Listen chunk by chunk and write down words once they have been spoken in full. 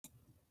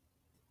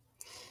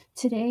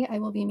Today I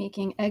will be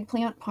making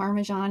eggplant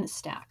Parmesan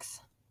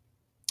stacks.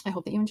 I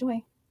hope that you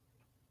enjoy.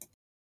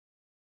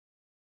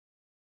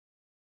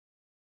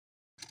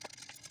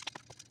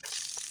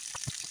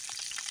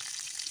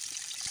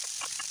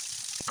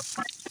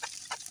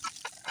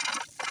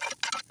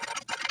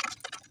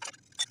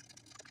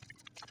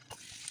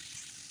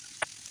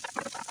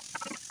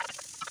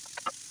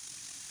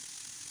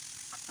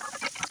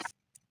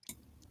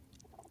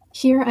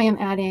 Here I am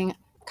adding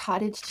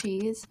cottage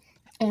cheese,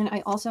 and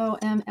I also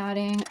am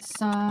adding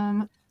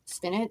some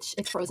spinach.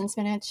 It's frozen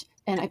spinach,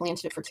 and I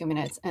blanched it for 2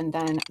 minutes and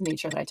then made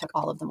sure that I took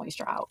all of the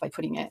moisture out by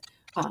putting it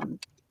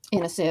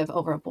in a sieve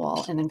over a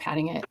bowl and then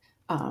patting it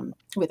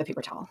with a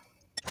paper towel.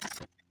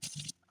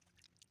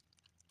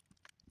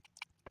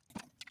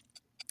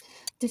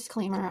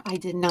 Disclaimer, I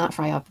did not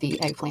fry up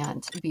the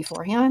eggplant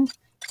beforehand,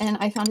 and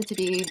I found it to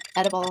be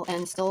edible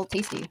and still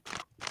tasty.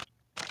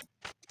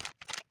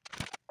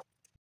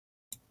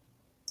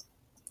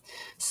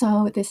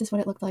 So this is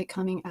what it looked like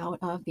coming out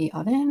of the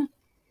oven,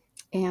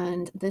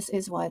 and this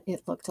is what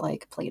it looked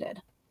like plated.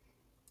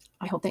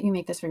 I hope that you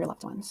make this for your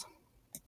loved ones.